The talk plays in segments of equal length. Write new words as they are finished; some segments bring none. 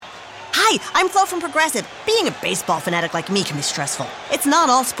Hi, I'm Flo from Progressive. Being a baseball fanatic like me can be stressful. It's not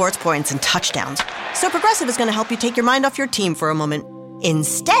all sports points and touchdowns. So Progressive is going to help you take your mind off your team for a moment.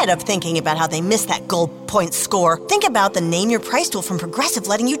 Instead of thinking about how they missed that goal point score, think about the Name Your Price tool from Progressive,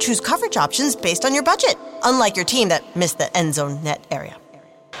 letting you choose coverage options based on your budget, unlike your team that missed the end zone net area.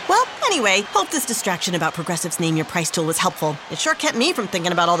 Well, anyway, hope this distraction about Progressive's Name Your Price tool was helpful. It sure kept me from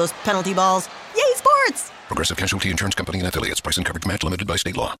thinking about all those penalty balls. Yay, sports! Progressive Casualty Insurance Company and Affiliates. Price and coverage match limited by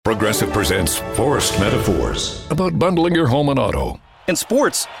state law. Progressive presents Forced Metaphors About bundling your home and auto. In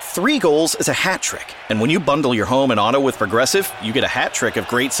sports, 3 goals is a hat trick. And when you bundle your home and auto with Progressive, you get a hat trick of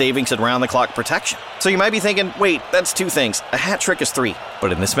great savings and round-the-clock protection. So you might be thinking, wait, that's 2 things. A hat trick is 3.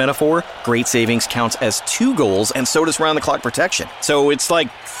 But in this metaphor, great savings counts as 2 goals, and so does round-the-clock protection. So it's like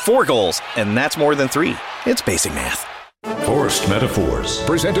 4 goals, and that's more than 3. It's basic math. Forced Metaphors.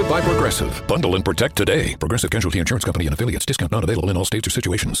 Presented by Progressive. Bundle and protect today. Progressive Casualty Insurance Company and Affiliates. Discount not available in all states or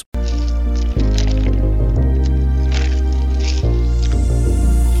situations.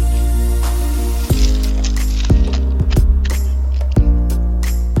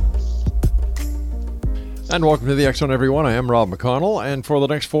 And welcome to the X Zone, everyone. I am Rob McConnell, and for the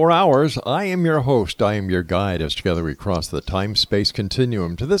next 4 hours, I am your host. I am your guide as together we cross the time-space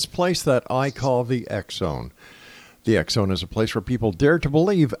continuum to this place that I call the X Zone. The X Zone is a place where people dare to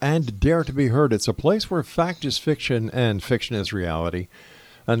believe and dare to be heard. It's a place where fact is fiction and fiction is reality.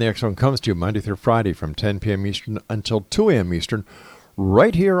 And the X Zone comes to you Monday through Friday from 10 p.m. Eastern until 2 a.m. Eastern,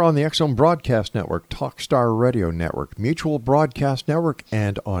 right here on the X Zone Broadcast Network, Talkstar Radio Network, Mutual Broadcast Network,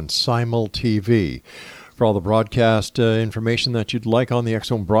 and on Simul TV. For all the broadcast information that you'd like on the X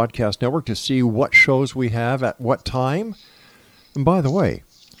Zone Broadcast Network to see what shows we have at what time. And by the way,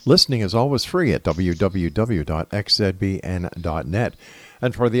 listening is always free at www.xzbn.net.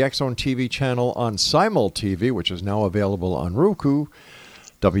 And for the X Zone TV channel on Simul TV, which is now available on Roku,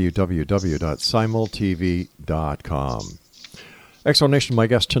 www.simultv.com. X Zone Nation, my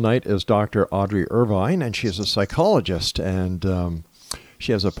guest tonight is Dr. AUDREY IRVINE, and she is a psychologist, and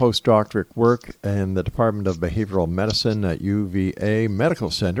she has a postdoctorate work in the Department of Behavioral Medicine at UVA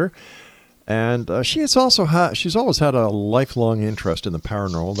Medical Center. And she's always had a lifelong interest in the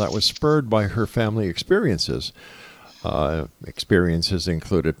paranormal that was spurred by her family experiences. Experiences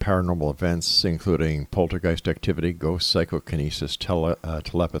included paranormal events, including poltergeist activity, ghost psychokinesis,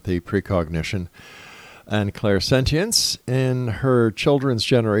 telepathy, precognition, and clairsentience. In her children's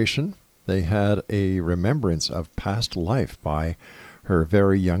generation, they had a remembrance of past life by her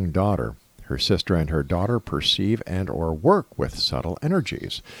very young daughter. Her sister and her daughter perceive and or work with subtle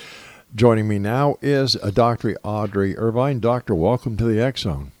energies. Joining me now is Dr. AUDREY IRVINE. Doctor, welcome to the X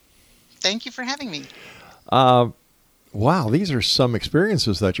Zone. Thank you for having me. Wow, these are some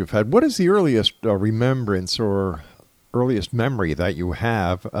experiences that you've had. What is the earliest remembrance or earliest memory that you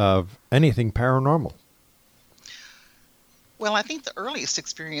have of anything paranormal? Well, I think the earliest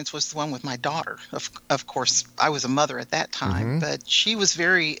experience was the one with my daughter. Of course, I was a mother at that time, but she was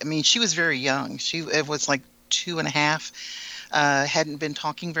very young. It was like 2.5, hadn't been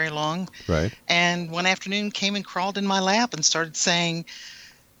talking very long. Right. And one afternoon came and crawled in my lap and started saying,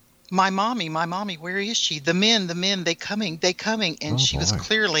 my mommy, where is she? The men, they coming. And she was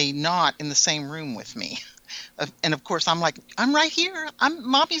clearly not in the same room with me. And of course, I'm like, I'm right here.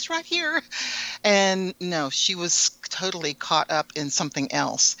 Mommy's right here. And no, she was totally caught up in something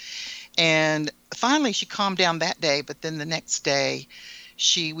else. And finally, she calmed down that day. But then the next day,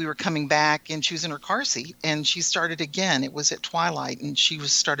 we were coming back, and she was in her car seat, and she started again. It was at twilight, and she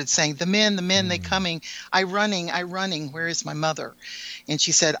started saying, the men, they coming. I running. Where is my mother? And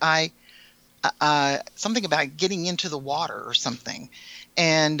she said, something about getting into the water or something.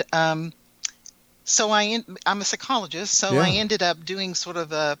 And so I'm a psychologist, so I ended up doing sort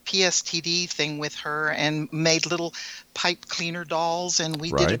of a PSTD thing with her and made little pipe cleaner dolls, and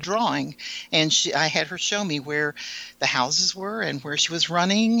we did a drawing. And I had her show me where the houses were and where she was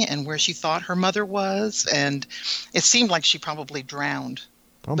running and where she thought her mother was. And it seemed like she probably drowned.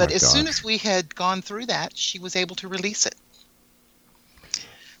 But as soon as we had gone through that, she was able to release it.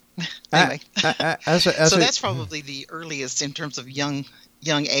 Anyway, so that's probably the earliest in terms of young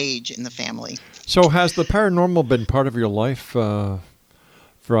age in the family. So has the paranormal been part of your life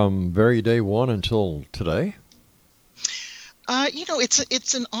from very day one until today?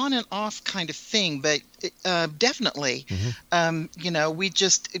 It's an on and off kind of thing, but definitely, we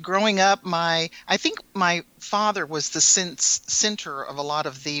just growing up. I think my father was the center of a lot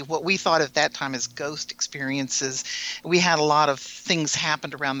of what we thought at that time as ghost experiences. We had a lot of things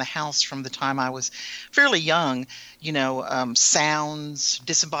happened around the house from the time I was fairly young. Sounds,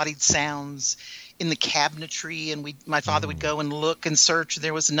 disembodied sounds. in the cabinetry, and my father would go and look and search.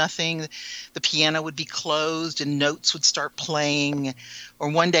 There was nothing. The piano would be closed and notes would start playing. Or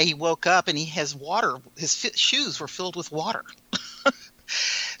one day he woke up and he has water. His shoes were filled with water.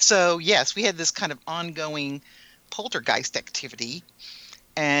 So yes, we had this kind of ongoing poltergeist activity.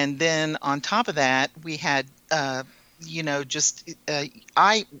 And then on top of that, we had, I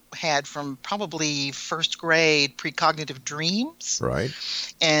had from probably first grade precognitive dreams. Right.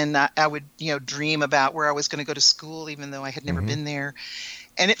 And I would, dream about where I was going to go to school, even though I had never been there.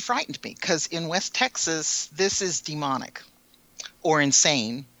 And it frightened me because in West Texas, this is demonic or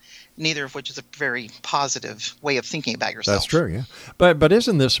insane, neither of which is a very positive way of thinking about yourself. That's true, yeah. But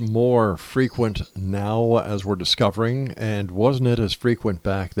isn't this more frequent now as we're discovering, and wasn't it as frequent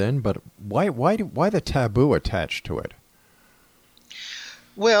back then? But why the taboo attached to it?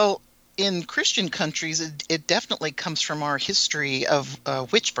 Well, in Christian countries, it definitely comes from our history of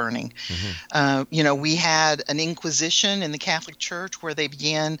witch burning. We had an Inquisition in the Catholic Church where they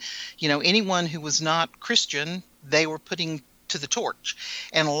began, anyone who was not Christian, they were putting to the torch.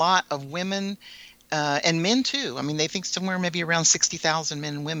 And a lot of women and men too. I mean, they think somewhere maybe around 60,000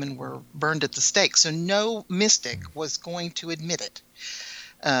 men and women were burned at the stake. So no mystic was going to admit it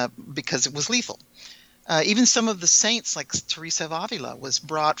because it was lethal. Even some of the saints, like Teresa of Avila, was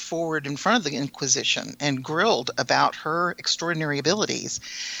brought forward in front of the Inquisition and grilled about her extraordinary abilities.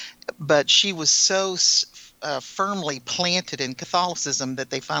 But she was so firmly planted in Catholicism that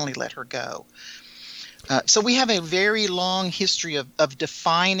they finally let her go. So we have a very long history of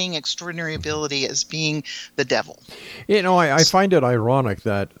defining extraordinary ability as being the devil. I find it ironic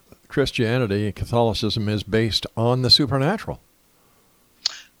that Christianity, Catholicism, is based on the supernatural.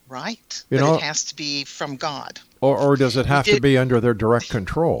 Right. But it has to be from God. Or does it have to be under their direct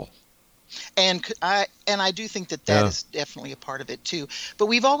control? And I do think that is definitely a part of it too. But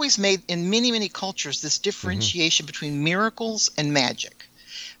we've always made, in many, many cultures, this differentiation between miracles and magic.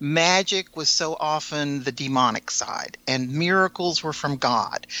 Magic was so often the demonic side, and miracles were from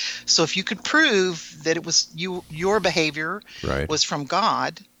God. So if you could prove that it was your behavior was from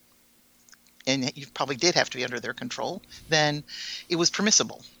God, and you probably did have to be under their control, then it was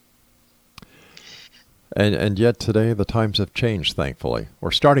permissible. And yet today the times have changed, thankfully,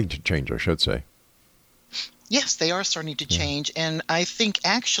 or starting to change, I should say. Yes, they are starting to change, and I think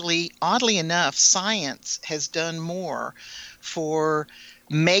actually, oddly enough, science has done more for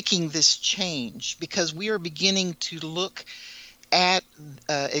making this change, because we are beginning to look at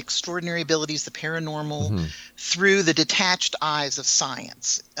extraordinary abilities, the paranormal, through the detached eyes of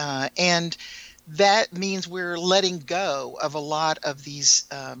science. And that means we're letting go of a lot of these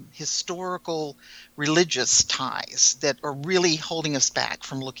historical religious ties that are really holding us back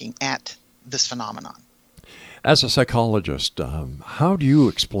from looking at this phenomenon. As a psychologist, how do you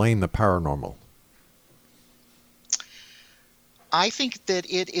explain the paranormal? I think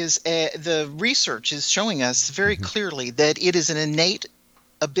that it is the research is showing us very clearly that it is an innate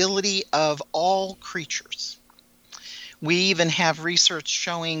ability of all creatures. We even have research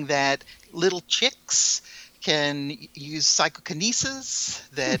showing that little chicks can use psychokinesis,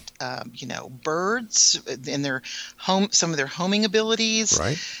 that birds in their some of their homing abilities,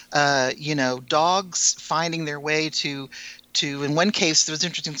 dogs finding their way to in one case, there was an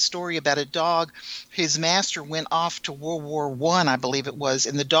interesting story about a dog. His master went off to World War I, I believe it was,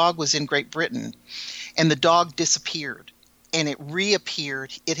 and the dog was in Great Britain, and the dog disappeared, and it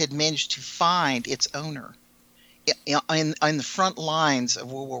reappeared. It had managed to find its owner in the front lines of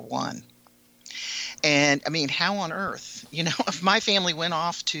World War I. And I mean, how on earth? If my family went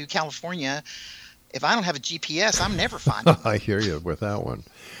off to California, if I don't have a GPS, I'm never finding them. I hear you with that one.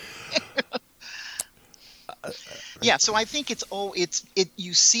 Yeah, so I think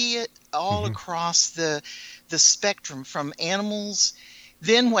you see it all across the spectrum from animals.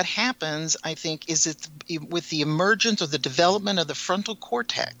 Then what happens, I think, is with the emergence or the development of the frontal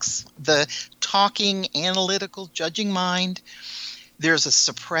cortex, the talking, analytical, judging mind, there's a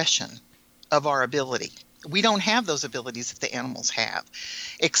suppression of our ability. We don't have those abilities that the animals have,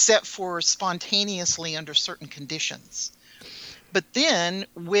 except for spontaneously under certain conditions. But then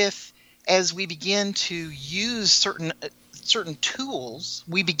as we begin to use certain tools,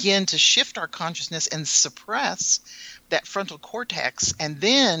 we begin to shift our consciousness and suppress that frontal cortex, and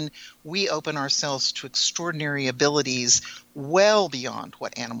then we open ourselves to extraordinary abilities well beyond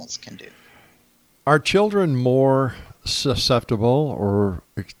what animals can do. Are children more susceptible, or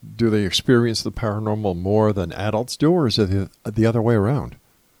do they experience the paranormal more than adults do, or is it the other way around?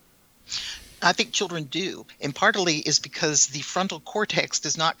 I think children do, and partly is because the frontal cortex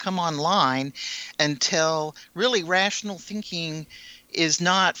does not come online until really rational thinking is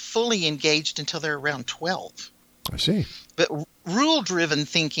not fully engaged until they're around 12. I see. But rule-driven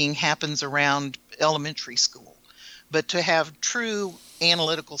thinking happens around elementary school. But to have true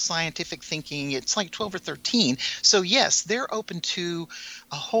analytical scientific thinking, it's like 12 or 13. So yes, they're open to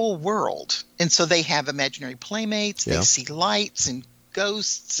a whole world. And so they have imaginary playmates. They see lights and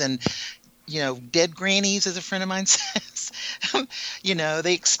ghosts and, dead grannies, as a friend of mine says.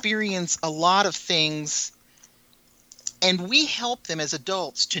 They experience a lot of things. And we help them as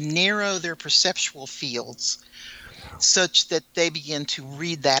adults to narrow their perceptual fields such that they begin to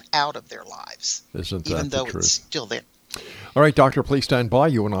read that out of their lives. Isn't that even though the truth? It's still there. All right, Doctor, please stand by.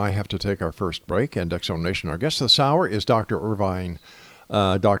 You and I have to take our first break. And Exxon Nation, our guest this hour is Dr.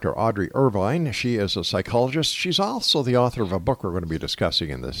 Dr. AUDREY IRVINE. She is a psychologist. She's also the author of a book we're going to be discussing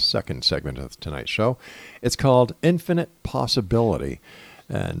in the second segment of tonight's show. It's called Infinite Possibility.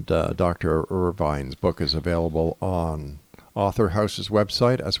 And Dr. IRVINE's book is available on Author House's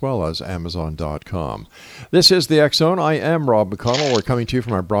website as well as Amazon.com. This is the X Zone. I am Rob McConnell. We're coming to you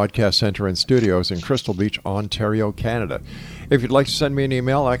from our broadcast center and studios in Crystal Beach, Ontario, Canada. If you'd like to send me an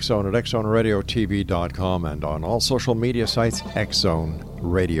email, xzoneradiotv.com, and on all social media sites, Xzone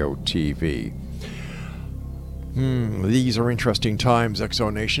Radio TV. These are interesting times,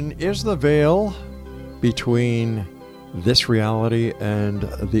 Exo Nation. Is the veil between this reality and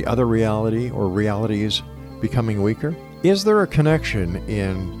the other reality or realities becoming weaker? Is there a connection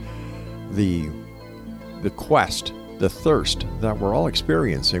in the quest, the thirst that we're all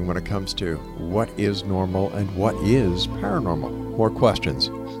experiencing when it comes to what is normal and what is paranormal? More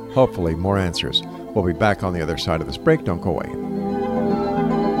questions, hopefully more answers. We'll be back on the other side of this break. Don't go away.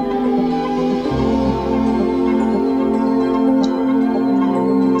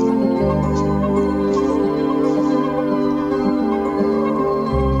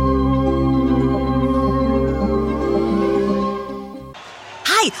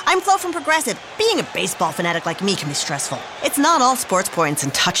 I'm Flo from Progressive. Being a baseball fanatic like me can be stressful. It's not all sports points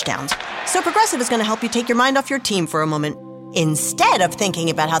and touchdowns. So Progressive is going to help you take your mind off your team for a moment. Instead of thinking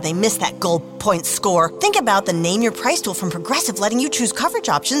about how they missed that goal point score, think about the Name Your Price tool from Progressive, letting you choose coverage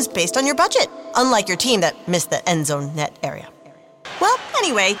options based on your budget, unlike your team that missed the end zone net area. Well,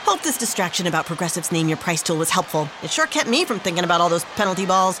 anyway, hope this distraction about Progressive's Name Your Price tool was helpful. It sure kept me from thinking about all those penalty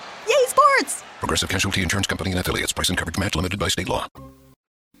balls. Yay, sports! Progressive Casualty Insurance Company and Affiliates. Price and coverage match limited by state law.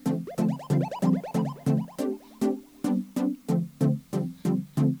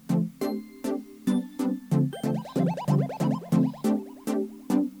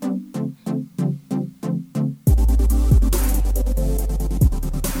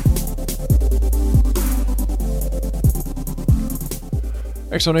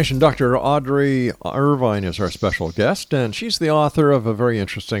 Exonation, Dr. AUDREY IRVINE is our special guest, and she's the author of a very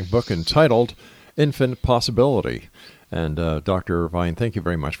interesting book entitled Infinite Possibility. And Dr. IRVINE, thank you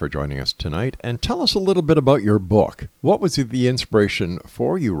very much for joining us tonight. And tell us a little bit about your book. What was the inspiration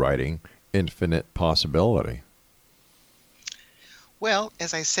for you writing Infinite Possibility? Well,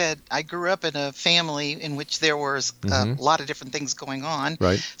 as I said, I grew up in a family in which there was a lot of different things going on.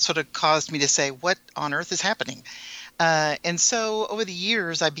 Right. Sort of caused me to say, what on earth is happening? And so over the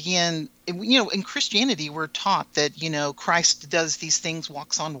years, I began, in Christianity, we're taught that, Christ does these things,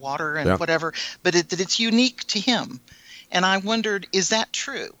 walks on water and whatever, but that it's unique to him. And I wondered, is that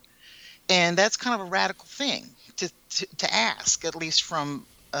true? And that's kind of a radical thing to ask, at least from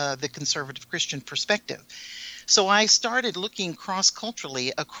the conservative Christian perspective. So I started looking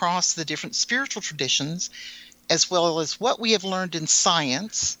cross-culturally across the different spiritual traditions, as well as what we have learned in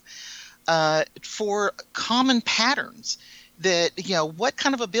science, for common patterns that, what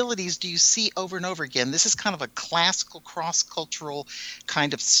kind of abilities do you see over and over again? This is kind of a classical cross-cultural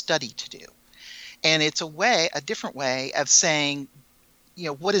kind of study to do. And it's a different way of saying,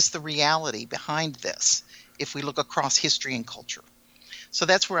 what is the reality behind this if we look across history and culture? So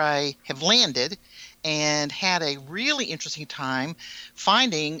that's where I have landed and had a really interesting time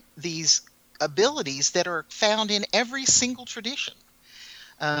finding these abilities that are found in every single tradition.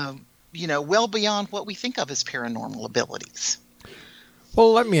 Well beyond what we think of as paranormal abilities.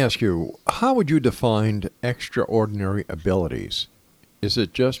 Well, let me ask you, how would you define extraordinary abilities? Is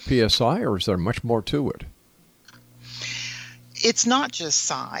it just PSI, or is there much more to it? It's not just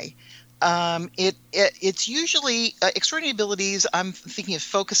psi. It's usually extraordinary abilities. I'm thinking of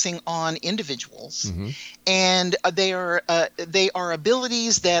focusing on individuals, and they are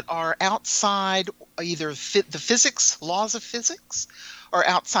abilities that are outside either the physics, laws of physics, or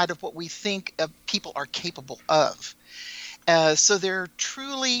outside of what we think people are capable of. So they're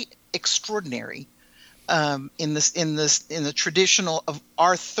truly extraordinary in the traditional of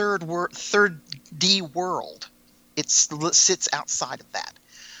our third D world. sits outside of that.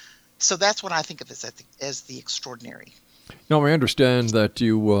 So that's what I think of as the extraordinary. Now, I understand that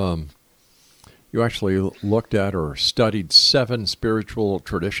you actually looked at or studied 7 spiritual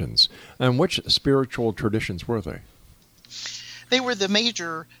traditions. And which spiritual traditions were they? They were the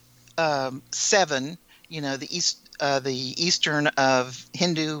major 7, the Eastern of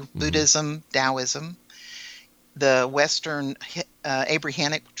Hindu, Buddhism, Taoism, the Western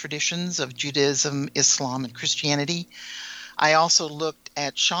Abrahamic traditions of Judaism, Islam, and Christianity. I also looked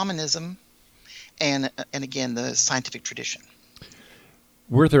at shamanism and again, the scientific tradition.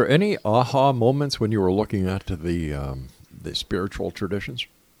 Were there any aha moments when you were looking at the spiritual traditions?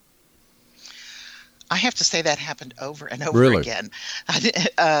 I have to say that happened over and over again.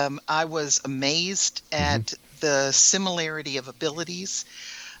 I was amazed at the similarity of abilities.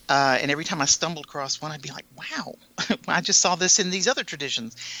 And every time I stumbled across one, I'd be like, wow, I just saw this in these other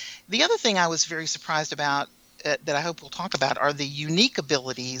traditions. The other thing I was very surprised about that I hope we'll talk about are the unique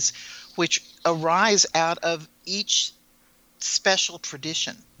abilities which arise out of each special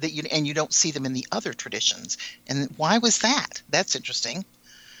tradition and you don't see them in the other traditions. And why was that? That's interesting.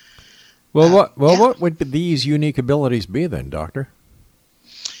 Well, what would these unique abilities be then, Doctor?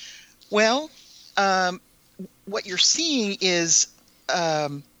 Well, what you're seeing is,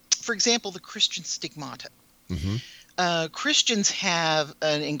 for example, the Christian stigmata. Christians have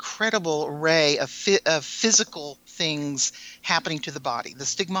an incredible array of physical things happening to the body. The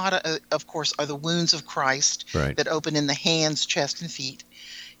stigmata, of course, are the wounds of Christ that open in the hands, chest, and feet.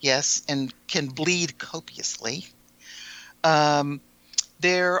 Yes, and can bleed copiously.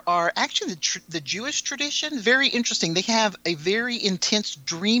 There are actually the Jewish tradition, very interesting. They have a very intense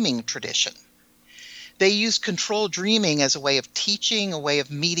dreaming tradition. They use controlled dreaming as a way of teaching, a way of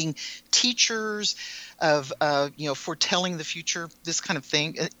meeting teachers, of foretelling the future, this kind of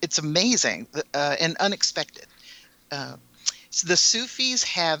thing. It's amazing and unexpected. So the Sufis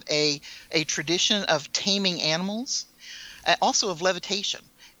have a tradition of taming animals, also of levitation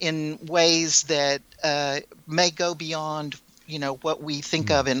in ways that may go beyond what we think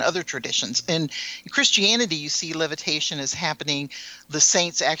of in other traditions. In Christianity, you see levitation as happening, the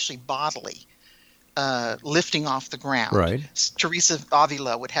saints actually bodily lifting off the ground. Right. Teresa of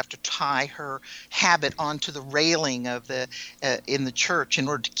Avila would have to tie her habit onto the railing of in the church in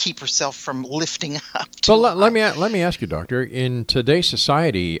order to keep herself from lifting up. But let me ask you, Doctor, in today's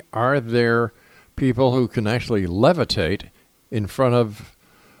society, are there people who can actually levitate in front of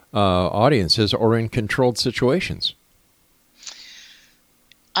audiences or in controlled situations?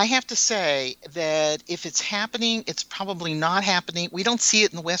 I have to say that if it's happening, it's probably not happening. We don't see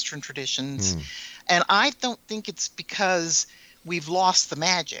it in the Western traditions. And I don't think it's because we've lost the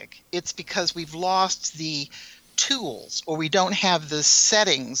magic. It's because we've lost the tools, or we don't have the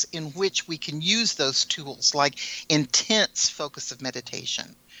settings in which we can use those tools, like intense focus of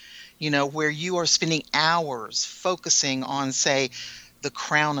meditation, where you are spending hours focusing on, say, the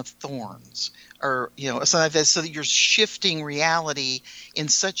crown of thorns, or so that you're shifting reality in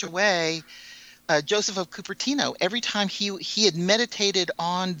such a way. Joseph of Cupertino, every time he had meditated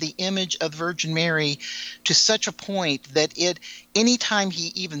on the image of the Virgin Mary to such a point that anytime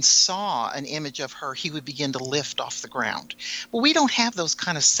he even saw an image of her, he would begin to lift off the ground. Well, we don't have those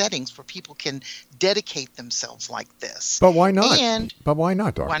kind of settings where people can dedicate themselves like this. But why not? But why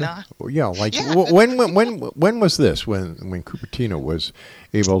not, Doctor? Why not? Well, when was this? When Cupertino was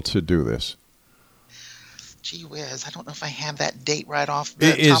able to do this? Gee whiz, I don't know if I have that date right off the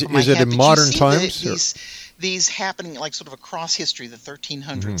top of my head. Is it in modern times? These happening like sort of across history, the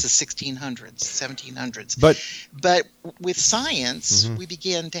 1300s, the 1600s, 1700s. But with science, we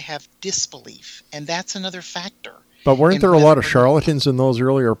begin to have disbelief, and that's another factor. But weren't there a lot of charlatans in those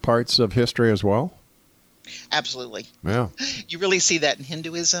earlier parts of history as well? Absolutely. Yeah. You really see that in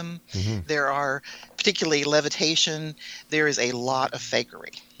Hinduism. There are, particularly levitation, there is a lot of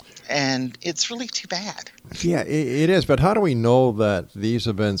fakery. And it's really too bad. Yeah, it is. But how do we know that these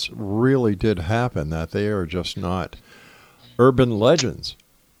events really did happen, that they are just not urban legends?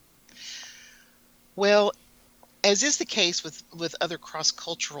 Well, as is the case with other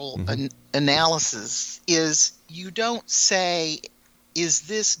cross-cultural analysis, is you don't say, is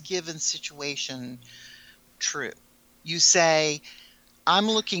this given situation true? You say, I'm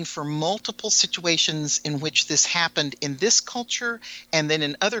looking for multiple situations in which this happened in this culture and then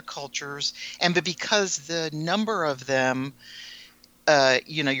in other cultures. But because the number of them,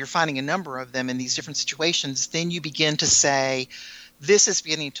 you're finding a number of them in these different situations, then you begin to say, this is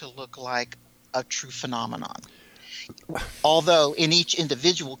beginning to look like a true phenomenon. Although in each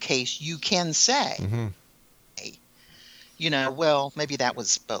individual case, you can say, well, maybe that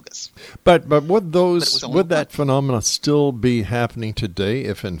was bogus. But would that phenomena still be happening today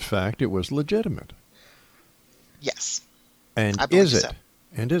if in fact it was legitimate? Yes. And I believe is it? so.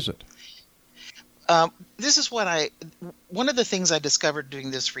 And is it? This is one of the things I discovered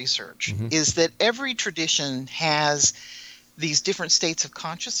doing this research is that every tradition has these different states of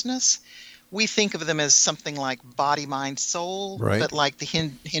consciousness. We think of them as something like body, mind, soul, right. But like the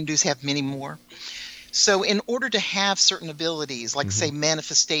Hindus have many more. So in order to have certain abilities, like say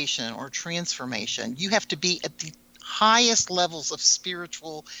manifestation or transformation, you have to be at the highest levels of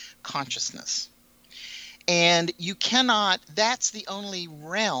spiritual consciousness. And you cannot, that's the only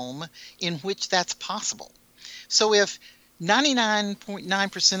realm in which that's possible. So if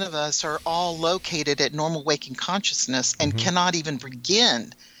 99.9% of us are all located at normal waking consciousness and cannot even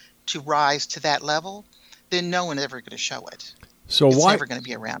begin to rise to that level, then no one is ever going to show it. So it's never going to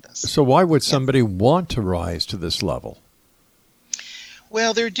be around us. So why would somebody want to rise to this level?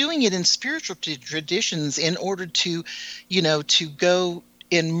 Well, they're doing it in spiritual traditions in order to, to go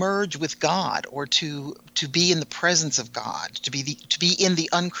and merge with God, or to be in the presence of God, to be in the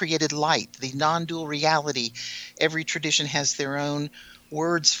uncreated light, the non-dual reality. Every tradition has their own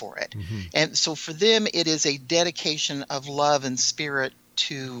words for it. And so for them, it is a dedication of love and spirit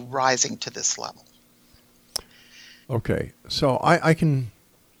to rising to this level. Okay, so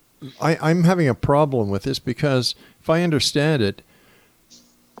I'm having a problem with this because if I understand it,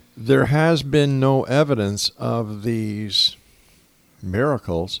 there has been no evidence of these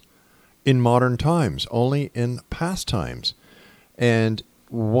miracles in modern times, only in past times. And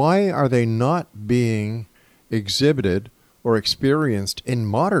why are they not being exhibited or experienced in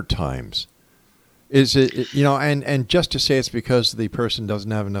modern times? Is it, and just to say it's because the person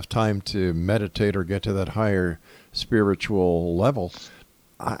doesn't have enough time to meditate or get to that higher spiritual level,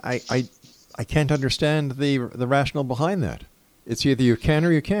 I can't understand the rationale behind that. It's either you can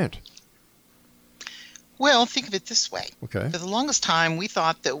or you can't. Well, think of it this way. Okay. For the longest time, we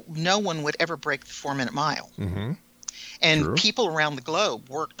thought that no one would ever break the 4-minute mile. And True. people around the globe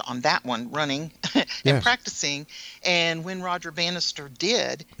worked on that one, running and practicing. And when Roger Bannister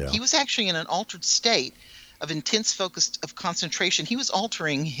did, he was actually in an altered state of intense focus of concentration. He was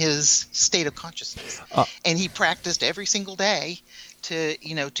altering his state of consciousness. And he practiced every single day to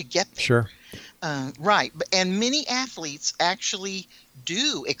get there. Sure. Right. And many athletes actually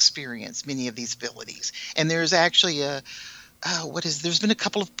do experience many of these abilities. And there's actually there's been a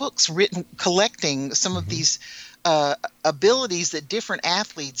couple of books written collecting some of these abilities that different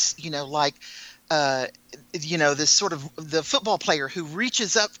athletes, this sort of the football player who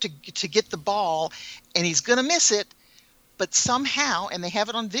reaches up to get the ball and he's going to miss it, but somehow, and they have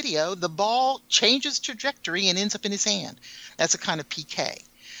it on video, the ball changes trajectory and ends up in his hand. That's a kind of PK.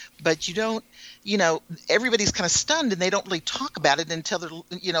 But you don't, everybody's kind of stunned and they don't really talk about it until they're,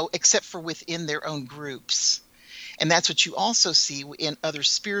 except for within their own groups. And that's what you also see in other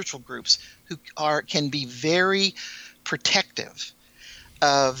spiritual groups who can be very protective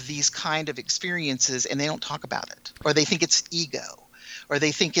of these kind of experiences, and they don't talk about it, or they think it's ego, or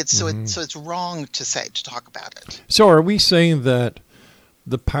they think it's so it's wrong to talk about it. So are we saying that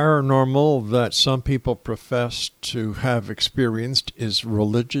the paranormal that some people profess to have experienced is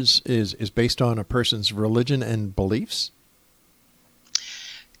religious, is based on a person's religion and beliefs?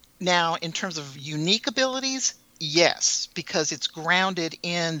 Now, in terms of unique abilities, yes, because it's grounded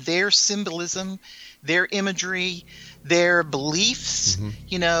in their symbolism, their imagery, their beliefs,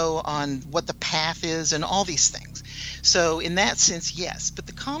 on what the path is and all these things. So in that sense, yes. But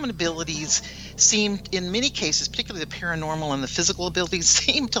the common abilities seem, in many cases, particularly the paranormal and the physical abilities,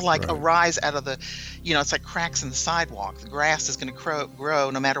 seem to arise out of the, it's like cracks in the sidewalk. The grass is going to grow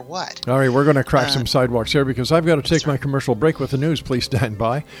no matter what. All right, we're going to crack some sidewalks here because I've got to take my commercial break with the news. Please stand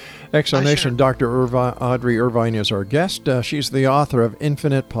by. Exonation, sure. Dr. Audrey Irvine is our guest. She's the author of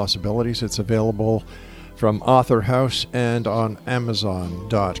Infinite Possibilities. It's available from Author House and on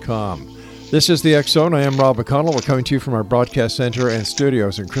Amazon.com. This is the X Zone. I am Rob McConnell. We're coming to you from our broadcast center and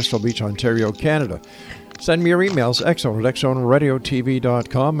studios in Crystal Beach, Ontario, Canada. Send me your emails,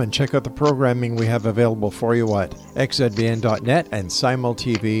 xzone@xzoneradiotv.com, and check out the programming we have available for you at xzbn.net and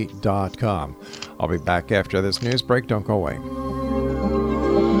simultv.com. I'll be back after this news break. Don't go away.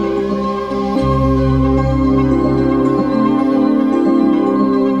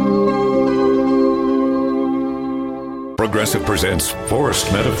 Progressive presents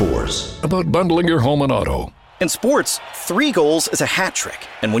Forced Metaphors about bundling your home and auto. In sports, 3 goals is a hat trick.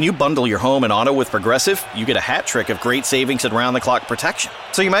 And when you bundle your home and auto with Progressive, you get a hat trick of great savings and round-the-clock protection.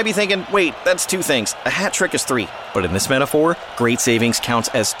 So you might be thinking, wait, that's 2 things. A hat trick is 3. But in this metaphor, great savings counts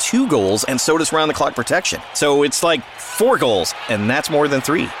as 2 goals, and so does round-the-clock protection. So it's like 4 goals, and that's more than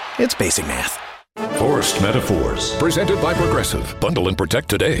 3. It's basic math. Forced Metaphors. Presented by Progressive. Bundle and protect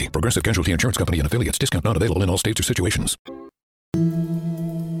today. Progressive Casualty Insurance Company and affiliates. Discount not available in all states or situations.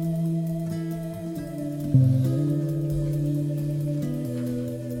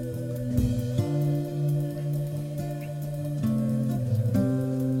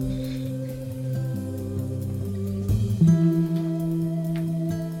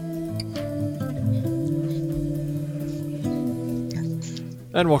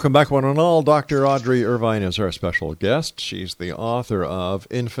 And welcome back, one and all. Dr. AUDREY IRVINE is our special guest. She's the author of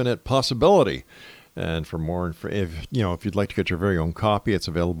Infinite Possibility. And for more, if you'd like to get your very own copy, it's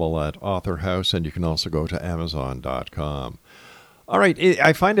available at Author House, and you can also go to Amazon.com. All right,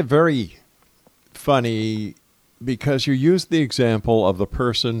 I find it very funny because you used the example of the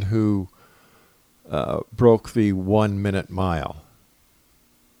person who broke the 1 minute mile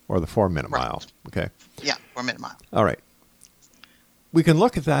or the 4 minute mile. Okay. Yeah, 4 minute mile. All right. We can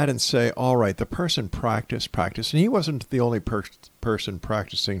look at that and say, all right, the person practiced, and he wasn't the only person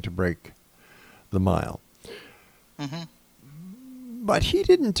practicing to break the mile. Mm-hmm. But he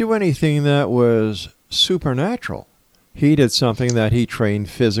didn't do anything that was supernatural. He did something that he trained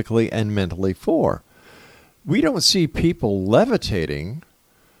physically and mentally for. We don't see people levitating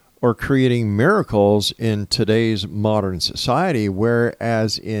or creating miracles in today's modern society,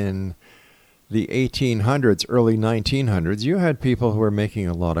 whereas in the 1800s, early 1900s, you had people who were making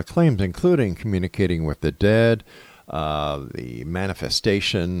a lot of claims, including communicating with the dead, the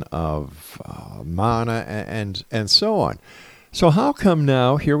manifestation of mana, and so on. So how come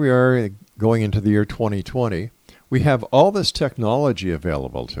now, here we are going into the year 2020, we have all this technology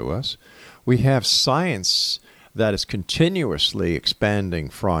available to us, we have science that is continuously expanding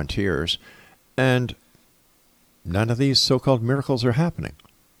frontiers, and none of these so-called miracles are happening?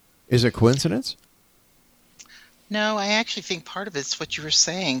 Is it coincidence? No, I actually think part of it's what you were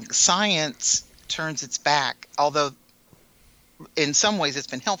saying. Science turns its back, although in some ways it's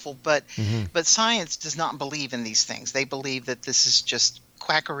been helpful, but science does not believe in these things. They believe that this is just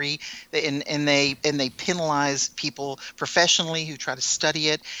quackery, and they penalize people professionally who try to study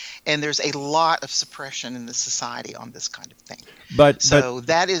it, and there's a lot of suppression in the society on this kind of thing. But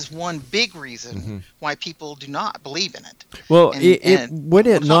that is one big reason why people do not believe in it. Well, would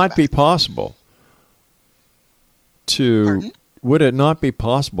it not be possible to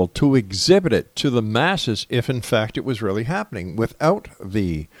exhibit it to the masses if in fact it was really happening without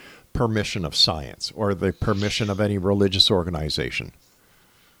the permission of science or the permission of any religious organization?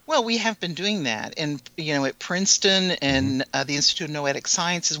 Well, we have been doing that, and at Princeton and the Institute of Noetic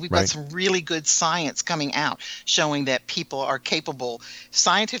Sciences, we've got some really good science coming out showing that people are capable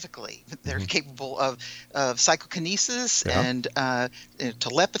scientifically. They're capable of psychokinesis and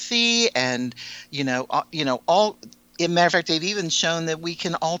telepathy, and all. As a matter of fact, they've even shown that we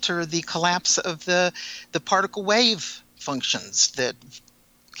can alter the collapse of the particle wave functions that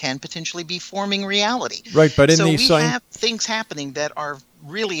can potentially be forming reality. Right, but we have things happening that are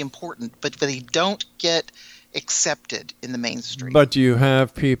really important, but they don't get accepted in the mainstream. But do you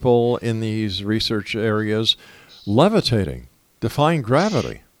have people in these research areas levitating, defying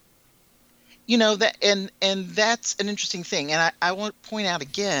gravity? That and that's an interesting thing. And I want to point out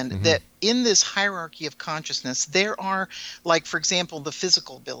again that in this hierarchy of consciousness, there are, like, for example, the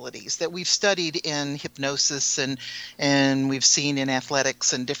physical abilities that we've studied in hypnosis and we've seen in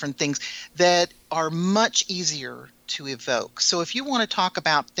athletics and different things that are much easier to evoke. So if you want to talk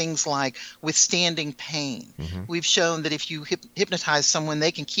about things like withstanding pain, we've shown that if you hypnotize someone,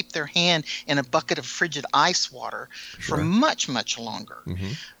 they can keep their hand in a bucket of frigid ice water for much, much longer.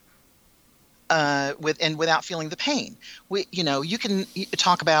 Without feeling the pain. You can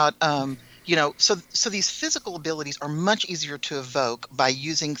talk about, so these physical abilities are much easier to evoke by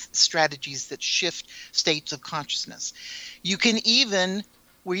using strategies that shift states of consciousness.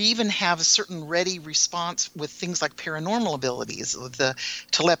 We even have a certain ready response with things like paranormal abilities, with the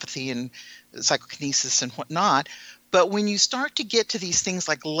telepathy and psychokinesis and whatnot. But when you start to get to these things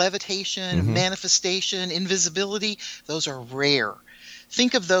like levitation, manifestation, invisibility, those are rare.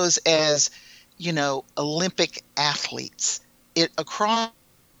 Think of those as Olympic athletes. Across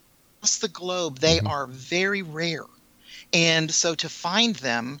the globe, they are very rare. And so to find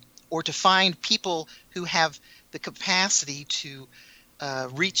them, or to find people who have the capacity to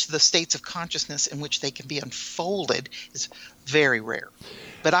reach the states of consciousness in which they can be unfolded, is very rare.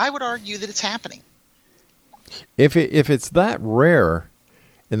 But I would argue that it's happening. If it's that rare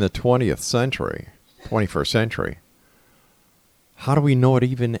in the 21st century, how do we know it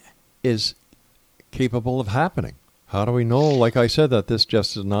even is capable of happening? How do we know, like I said, that this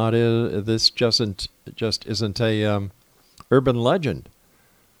just isn't a urban legend?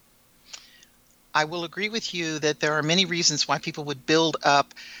 I will agree with you that there are many reasons why people would build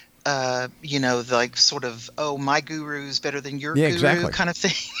up, like sort of, oh, my guru's better than your guru exactly. kind of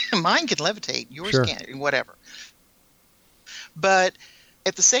thing. Mine can levitate, yours Sure. can't, whatever. But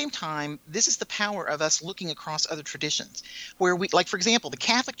at the same time, this is the power of us looking across other traditions where we, like, for example, the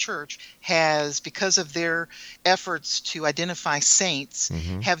Catholic Church has, because of their efforts to identify saints,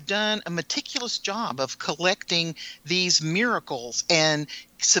 have done a meticulous job of collecting these miracles and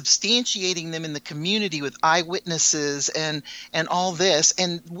substantiating them in the community with eyewitnesses and all this.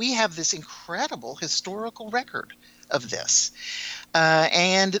 And we have this incredible historical record of this.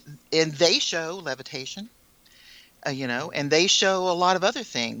 And they show levitation. And they show a lot of other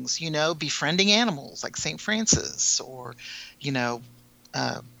things, befriending animals like St. Francis or, many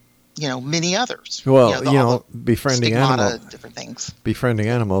others. Well, befriending animals, different things. Befriending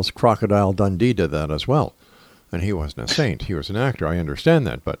animals, Crocodile Dundee did that as well. And he wasn't a saint. He was an actor. I understand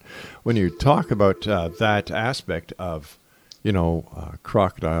that. But when you talk about that aspect of,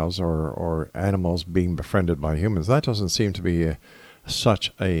 crocodiles or animals being befriended by humans, that doesn't seem to be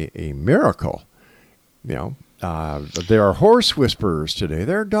such a miracle, There are horse whisperers today.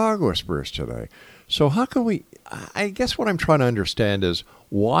 There are dog whisperers today. So how can we, I guess what I'm trying to understand is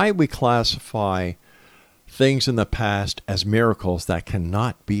why we classify things in the past as miracles that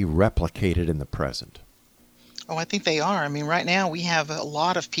cannot be replicated in the present. Oh, I think they are. I mean, right now we have a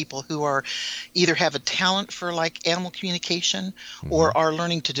lot of people who are either have a talent for like animal communication or are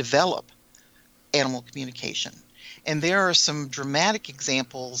learning to develop animal communication. And there are some dramatic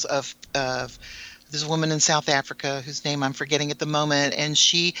examples of there's a woman in South Africa whose name I'm forgetting at the moment, and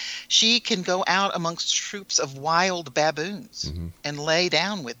she can go out amongst troops of wild baboons and lay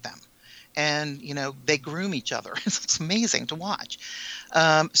down with them. And, they groom each other. It's amazing to watch.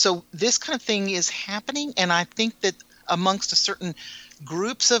 So this kind of thing is happening, and I think that amongst a certain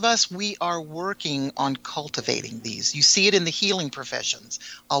groups of us, we are working on cultivating these. You see it in the healing professions,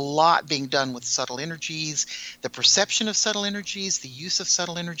 a lot being done with subtle energies, the perception of subtle energies, the use of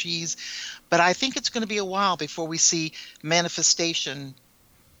subtle energies. But I think it's going to be a while before we see manifestation.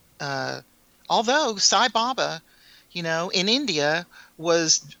 Although Sai Baba, in India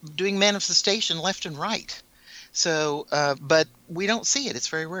was doing manifestation left and right. So, but we don't see it. It's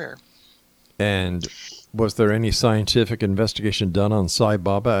very rare. And was there any scientific investigation done on Sai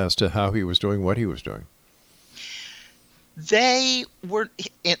Baba as to how he was doing what he was doing? They were,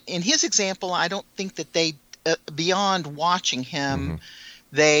 in his example, I don't think that they, beyond watching him,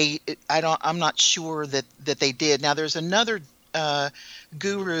 I'm not sure that they did. Now, there's another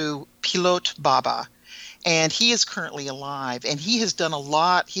guru, Pilot Baba, and he is currently alive, and he has done a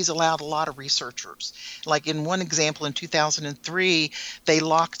lot. He's allowed a lot of researchers. Like in one example, in 2003, they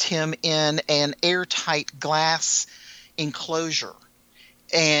locked him in an airtight glass enclosure,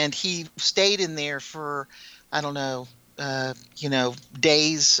 and he stayed in there for, I don't know,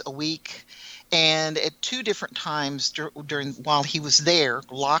 days, a week. And at two different times while he was there,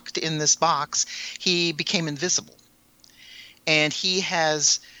 locked in this box, he became invisible. And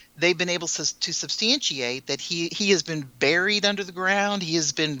they've been able to substantiate that he has been buried under the ground. He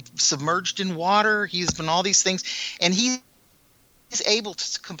has been submerged in water. He's been all these things. And he's able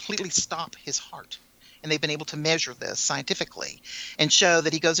to completely stop his heart. And they've been able to measure this scientifically and show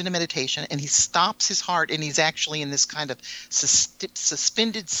that he goes into meditation and he stops his heart, and he's actually in this kind of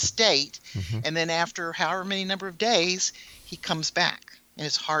suspended state. And then after however many number of days, he comes back. And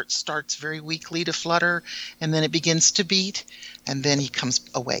his heart starts very weakly to flutter, and then it begins to beat, and then he comes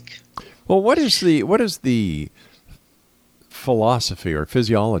awake. Well, what is the philosophy or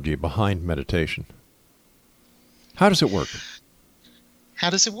physiology behind meditation? How does it work? How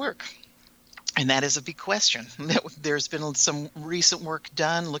does it work? And that is a big question. There's been some recent work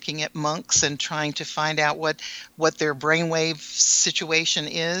done looking at monks and trying to find out what their brainwave situation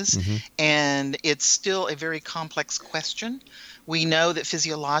is, and it's still a very complex question. We know that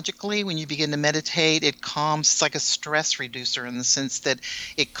physiologically, when you begin to meditate, it calms. It's like a stress reducer in the sense that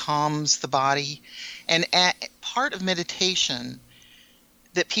it calms the body. And part of meditation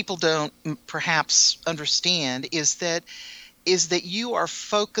that people don't perhaps understand is that you are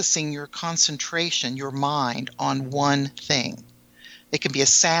focusing your concentration, your mind, on one thing. It can be a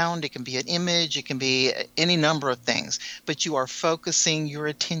sound, it can be an image, it can be any number of things, but you are focusing your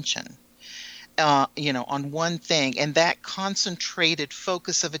attention. on one thing, and that concentrated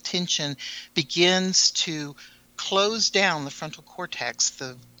focus of attention begins to close down the frontal cortex,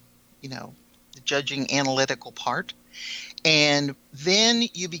 the judging analytical part, and then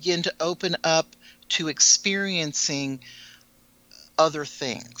you begin to open up to experiencing other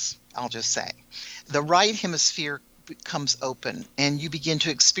things. I'll just say the right hemisphere becomes open, and you begin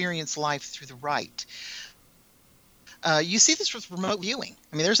to experience life through the right. You see this with remote viewing.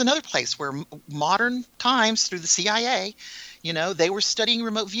 I mean, there's another place where modern times, through the CIA, they were studying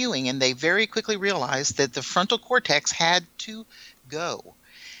remote viewing, and they very quickly realized that the frontal cortex had to go,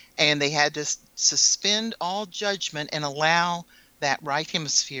 and they had to suspend all judgment and allow that right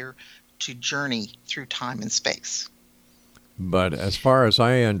hemisphere to journey through time and space. But as far as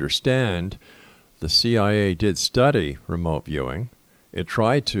I understand, the CIA did study remote viewing. It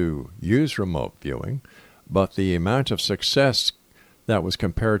tried to use remote viewing, but the amount of success that was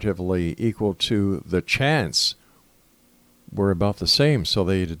comparatively equal to the chance were about the same. So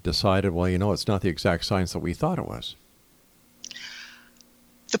they decided, well, it's not the exact science that we thought it was.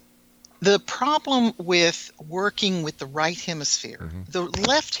 The problem with working with the right hemisphere, the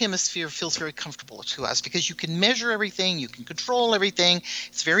left hemisphere feels very comfortable to us because you can measure everything, you can control everything.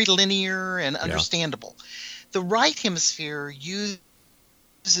 It's very linear and understandable. The right hemisphere uses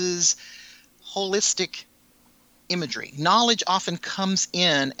holistic imagery. Knowledge often comes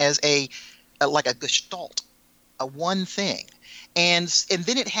in as like a gestalt, a one thing, and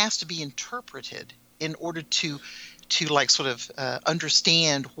then it has to be interpreted in order to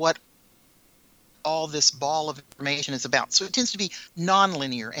understand what all this ball of information is about. So it tends to be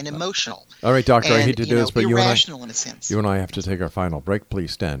nonlinear and emotional. All right, Doctor, I hate to do this, but irrational in a sense. You and I have to take our final break.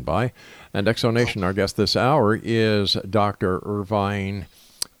 Please stand by. And Exonation, our guest this hour is Dr.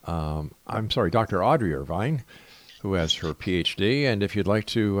 Dr. Audrey Irvine, who has her PhD. And if you'd like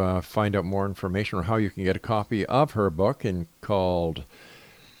to find out more information on how you can get a copy of her book called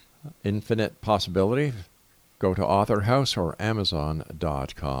Infinite Possibility, go to AuthorHouse or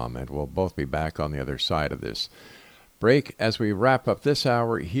Amazon.com, and we'll both be back on the other side of this break as we wrap up this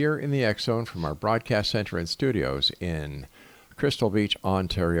hour here in the X Zone from our broadcast center and studios in Crystal Beach,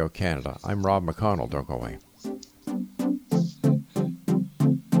 Ontario, Canada. I'm Rob McConnell. Don't go away.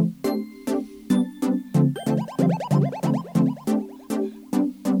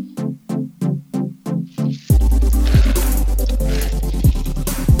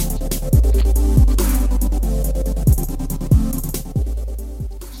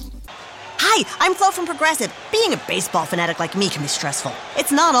 I'm Flo from Progressive. Being a baseball fanatic like me can be stressful.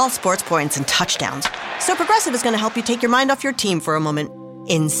 It's not all sports points and touchdowns. So Progressive is going to help you take your mind off your team for a moment.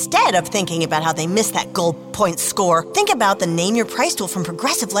 Instead of thinking about how they missed that goal point score, think about the Name Your Price tool from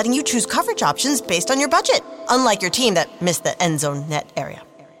Progressive, letting you choose coverage options based on your budget, unlike your team that missed the end zone net area.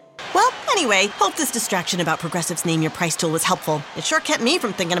 Well, anyway, hope this distraction about Progressive's Name Your Price tool was helpful. It sure kept me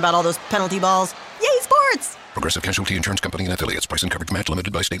from thinking about all those penalty balls. Yay, sports! Progressive Casualty Insurance Company and Affiliates. Price and coverage match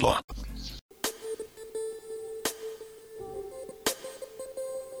limited by state law.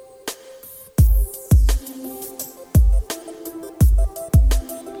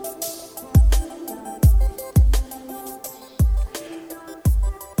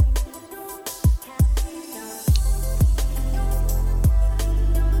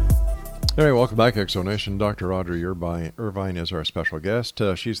 All right, welcome back, Exonation. Dr. Audrey Irvine is our special guest.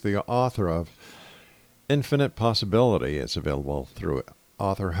 She's the author of Infinite Possibility. It's available through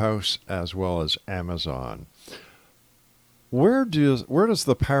AuthorHouse as well as Amazon. Where does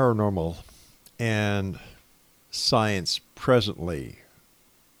the paranormal and science presently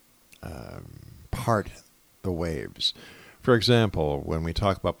part the waves? For example, when we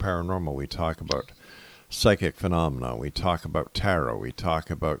talk about paranormal, we talk about psychic phenomena, we talk about tarot, we talk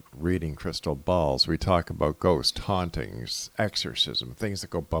about reading crystal balls, we talk about ghost hauntings, exorcism, things that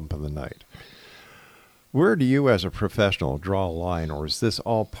go bump in the night. Where do you as a professional draw a line, or is this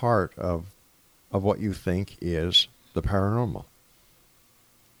all part of what you think is the paranormal?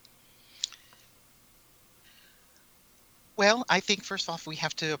 Well, I think first off we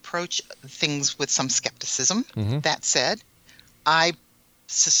have to approach things with some skepticism. That said, I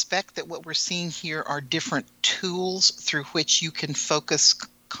suspect that what we're seeing here are different tools through which you can focus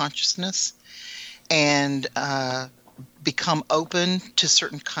consciousness and become open to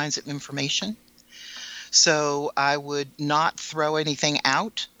certain kinds of information. So I would not throw anything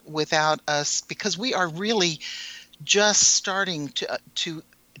out without us, because we are really just starting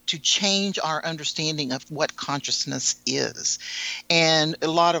to to change our understanding of what consciousness is. And a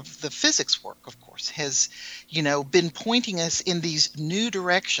lot of the physics work, of course, has, been pointing us in these new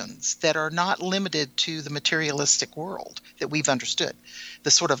directions that are not limited to the materialistic world that we've understood,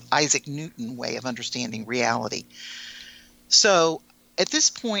 the sort of Isaac Newton way of understanding reality. So at this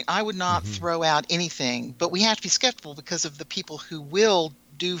point, I would not throw out anything, but we have to be skeptical because of the people who will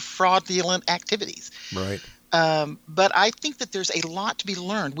do fraudulent activities. Right. But I think that there's a lot to be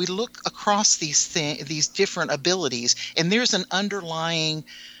learned. We look across these different abilities, and there's an underlying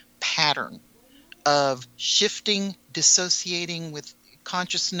pattern of shifting, dissociating with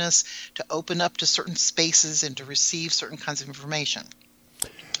consciousness to open up to certain spaces and to receive certain kinds of information.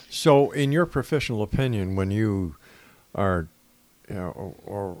 So, in your professional opinion, when you are,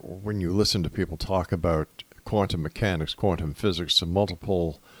 or when you listen to people talk about quantum mechanics, quantum physics, and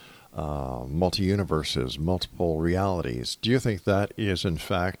multi-universes, multiple realities, do you think that is, in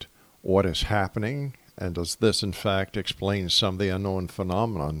fact, what is happening? And does this, in fact, explain some of the unknown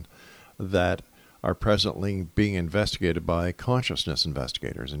phenomenon that are presently being investigated by consciousness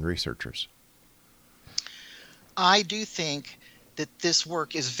investigators and researchers? I do think that this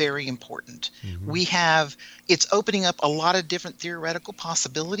work is very important. It's opening up a lot of different theoretical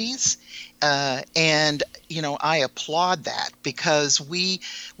possibilities. And, I applaud that because we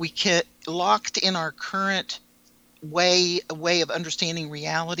get locked in our current way of understanding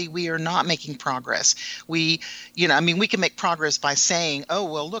reality. We are not making progress. We can make progress by saying,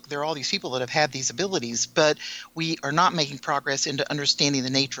 oh, well, look, there are all these people that have had these abilities, but we are not making progress into understanding the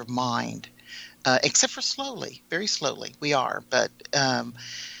nature of mind. Except for slowly, very slowly, we are. But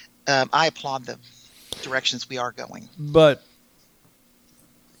I applaud the directions we are going. But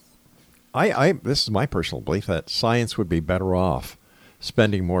this is my personal belief that science would be better off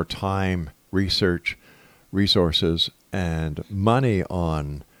spending more time, research, resources, and money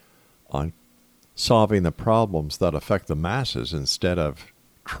on solving the problems that affect the masses instead of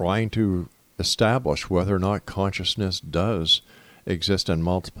trying to establish whether or not consciousness does exist in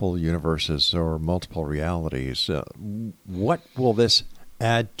multiple universes or multiple realities. What will this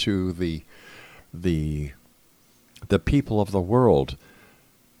add to the people of the world?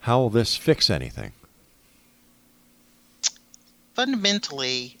 How will this fix anything?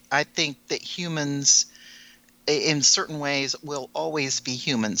 Fundamentally, I think that humans, in certain ways, will always be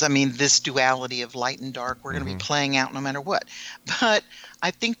humans. I mean, this duality of light and dark, we're going to be playing out no matter what. But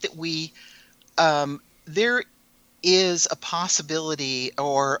I think that there is a possibility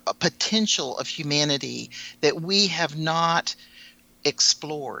or a potential of humanity that we have not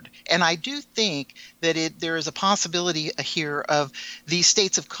explored. And I do think that there is a possibility here of these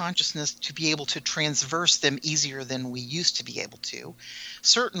states of consciousness to be able to transverse them easier than we used to be able to.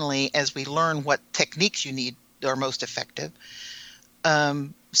 Certainly, as we learn what techniques you need are most effective.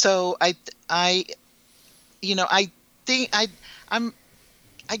 So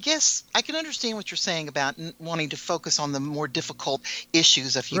I guess I can understand what you're saying about wanting to focus on the more difficult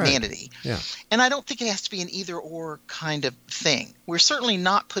issues of humanity. Right. Yeah. And I don't think it has to be an either-or kind of thing. We're certainly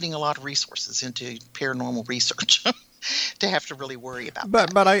not putting a lot of resources into paranormal research to have to really worry about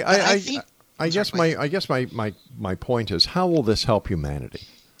that. But I guess my point is, how will this help humanity?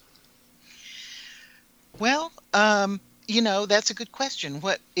 Well, that's a good question.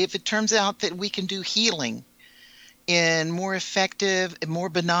 What if it turns out that we can do healing in more effective, more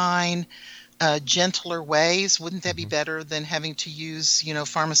benign, gentler ways? Wouldn't that be better than having to use,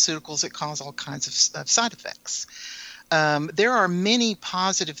 pharmaceuticals that cause all kinds of side effects? There are many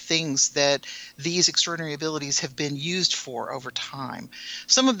positive things that these extraordinary abilities have been used for over time.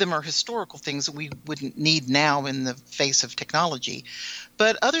 Some of them are historical things that we wouldn't need now in the face of technology.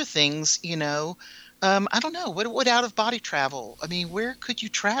 But other things, I don't know. What would out-of-body travel? I mean, where could you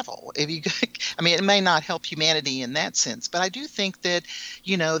travel? It may not help humanity in that sense, but I do think that,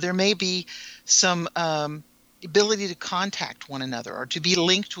 there may be some ability to contact one another or to be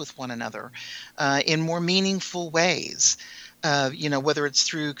linked with one another in more meaningful ways. Whether it's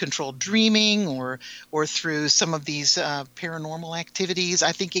through controlled dreaming or through some of these paranormal activities,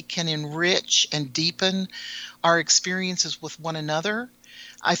 I think it can enrich and deepen our experiences with one another.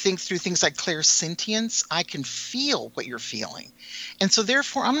 I think through things like clairsentience, I can feel what you're feeling. And so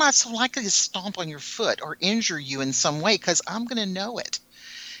therefore, I'm not so likely to stomp on your foot or injure you in some way because I'm going to know it,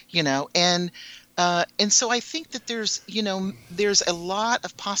 And so I think that there's a lot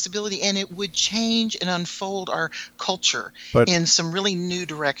of possibility, and it would change and unfold our culture in some really new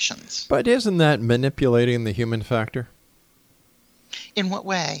directions. But isn't that manipulating the human factor? In what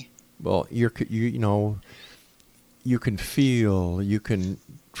way? Well, you can feel, you can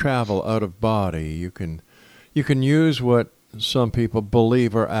travel out of body, you can use what some people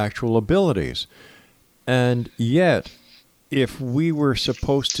believe are actual abilities. And yet, if we were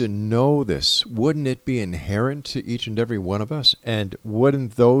supposed to know this, wouldn't it be inherent to each and every one of us? And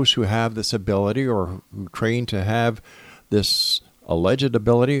wouldn't those who have this ability or who train to have this alleged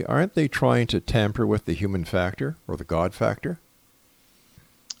ability, aren't they trying to tamper with the human factor or the God factor?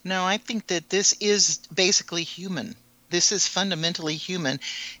 No, I think that this is basically human. This is fundamentally human.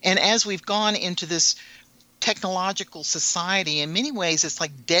 And as we've gone into this technological society, in many ways, it's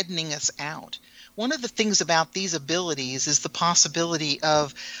like deadening us out. One of the things about these abilities is the possibility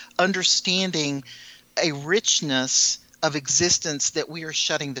of understanding a richness of existence that we are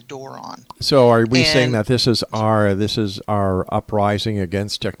shutting the door on. So are we saying that this is our uprising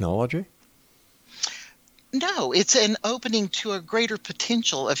against technology? No, it's an opening to a greater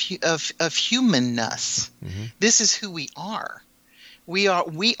potential of humanness. Mm-hmm. This is who we are. We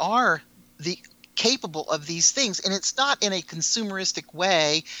are the capable of these things, and it's not in a consumeristic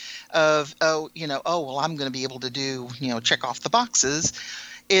way of I'm going to be able to do check off the boxes.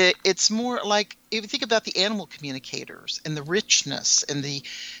 It's more like, if you think about the animal communicators and the richness and the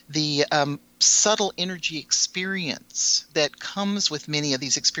subtle energy experience that comes with many of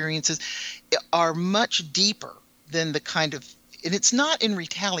these experiences are much deeper than the kind of, and it's not in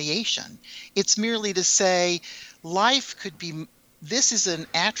retaliation. It's merely to say life could be, this is an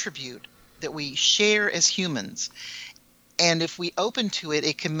attribute that we share as humans. And if we open to it,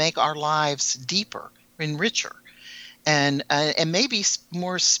 it can make our lives deeper and richer. And maybe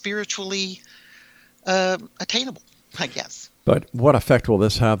more spiritually attainable, I guess. But what effect will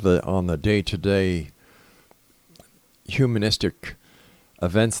this have on the day-to-day humanistic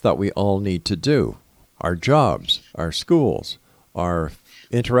events that we all need to do? Our jobs, our schools, our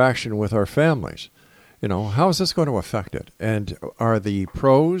interaction with our families. How is this going to affect it? And are the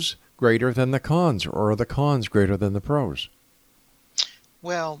pros greater than the cons, or are the cons greater than the pros?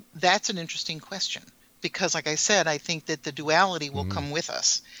 Well, that's an interesting question. Because, like I said, I think that the duality will come with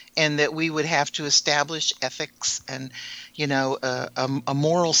us, and that we would have to establish ethics and, a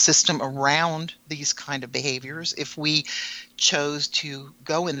moral system around these kind of behaviors if we chose to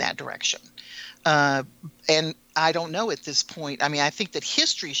go in that direction. And I don't know at this point. I mean, I think that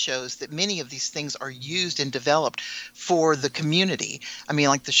history shows that many of these things are used and developed for the community. I mean,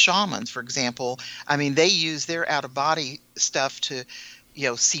 like the shamans, for example, they use their out-of-body stuff to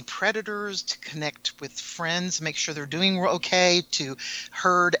see predators, to connect with friends, make sure they're doing okay, to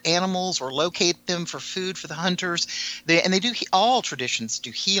herd animals or locate them for food for the hunters. All traditions do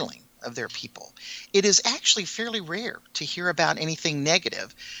healing of their people. It is actually fairly rare to hear about anything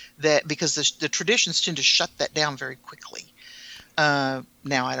negative, because the traditions tend to shut that down very quickly. Now,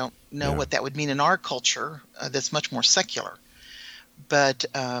 I don't know what that would mean in our culture that's much more secular. But,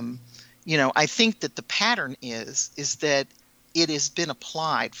 I think that the pattern is that it has been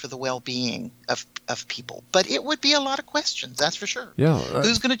applied for the well-being of people. But it would be a lot of questions, that's for sure. Yeah.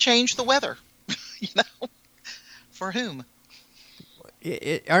 Who's going to change the weather? For whom?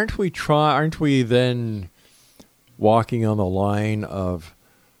 Aren't we then walking on the line of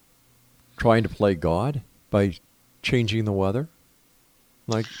trying to play God by changing the weather?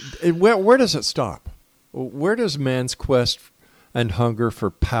 Like, where does it stop? Where does man's quest and hunger for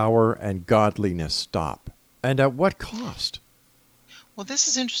power and godliness stop? And at what cost? Well, this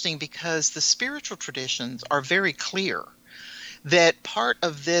is interesting because the spiritual traditions are very clear that part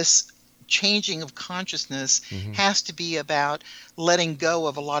of this changing of consciousness has to be about letting go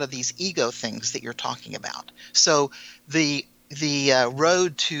of a lot of these ego things that you're talking about. So the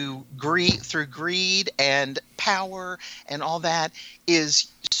road to through greed and power and all that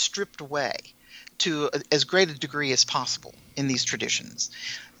is stripped away to as great a degree as possible in these traditions.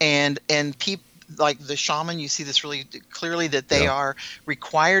 And people like the shaman, you see this really clearly, that they are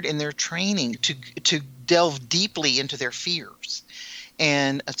required in their training to delve deeply into their fears.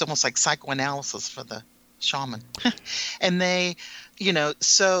 And it's almost like psychoanalysis for the shaman. And they,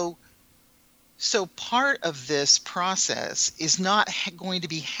 so part of this process is not going to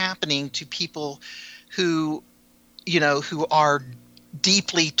be happening to people who are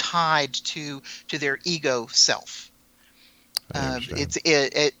deeply tied to their ego self. We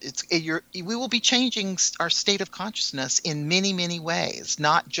will be changing our state of consciousness in many, many ways,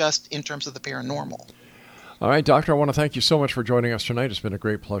 not just in terms of the paranormal. All right, Doctor, I want to thank you so much for joining us tonight. It's been a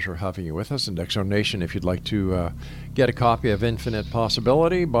great pleasure having you with us. And X Zone Nation, if you'd like to get a copy of Infinite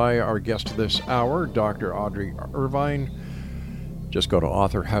Possibility by our guest this hour, Dr. AUDREY, just go to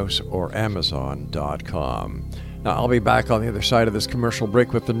Author House or Amazon.com. Now, I'll be back on the other side of this commercial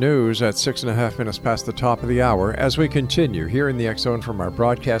break with the news at 6.5 minutes past the top of the hour as we continue here in the X Zone from our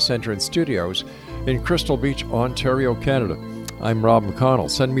broadcast center and studios in Crystal Beach, Ontario, Canada. I'm Rob McConnell.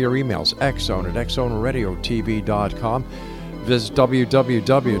 Send me your emails, xzone@xzoneradiotv.com. Visit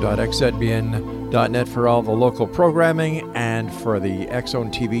www.xzbn.net for all the local programming and for the X Zone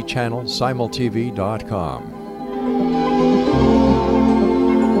TV channel, simultv.com.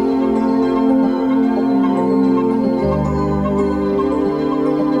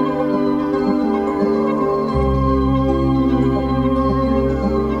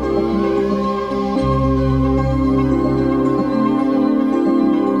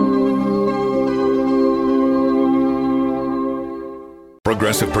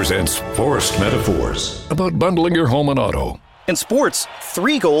 Progressive presents Forced Metaphors. about bundling your home and auto. In sports,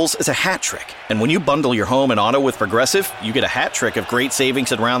 3 goals is a hat trick. And when you bundle your home and auto with Progressive, you get a hat trick of great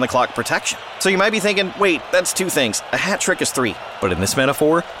savings and round-the-clock protection. So you might be thinking, wait, that's 2 things. A hat trick is 3. But in this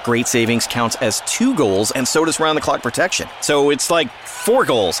metaphor, great savings counts as 2 goals, and so does round-the-clock protection. So it's like 4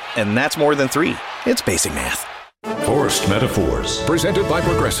 goals, and that's more than 3. It's basic math. Forced Metaphors. Presented by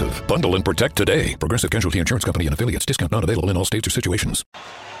Progressive. Bundle and protect today. Progressive Casualty Insurance Company and affiliates. Discount not available in all states or situations.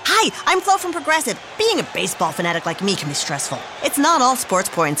 Hi, I'm Flo from Progressive. Being a baseball fanatic like me can be stressful. It's not all sports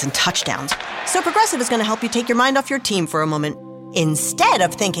points and touchdowns. So Progressive is going to help you take your mind off your team for a moment. Instead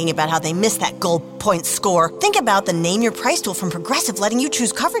of thinking about how they missed that goal point score, think about the Name Your Price tool from Progressive, letting you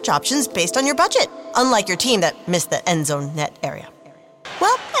choose coverage options based on your budget, unlike your team that missed the end zone net area.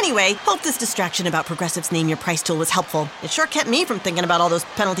 Well, anyway, hope this distraction about Progressive's Name Your Price tool was helpful. It sure kept me from thinking about all those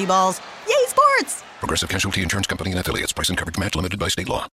penalty balls. Yay, sports! Progressive Casualty Insurance Company and affiliates. Price and coverage match limited by state law.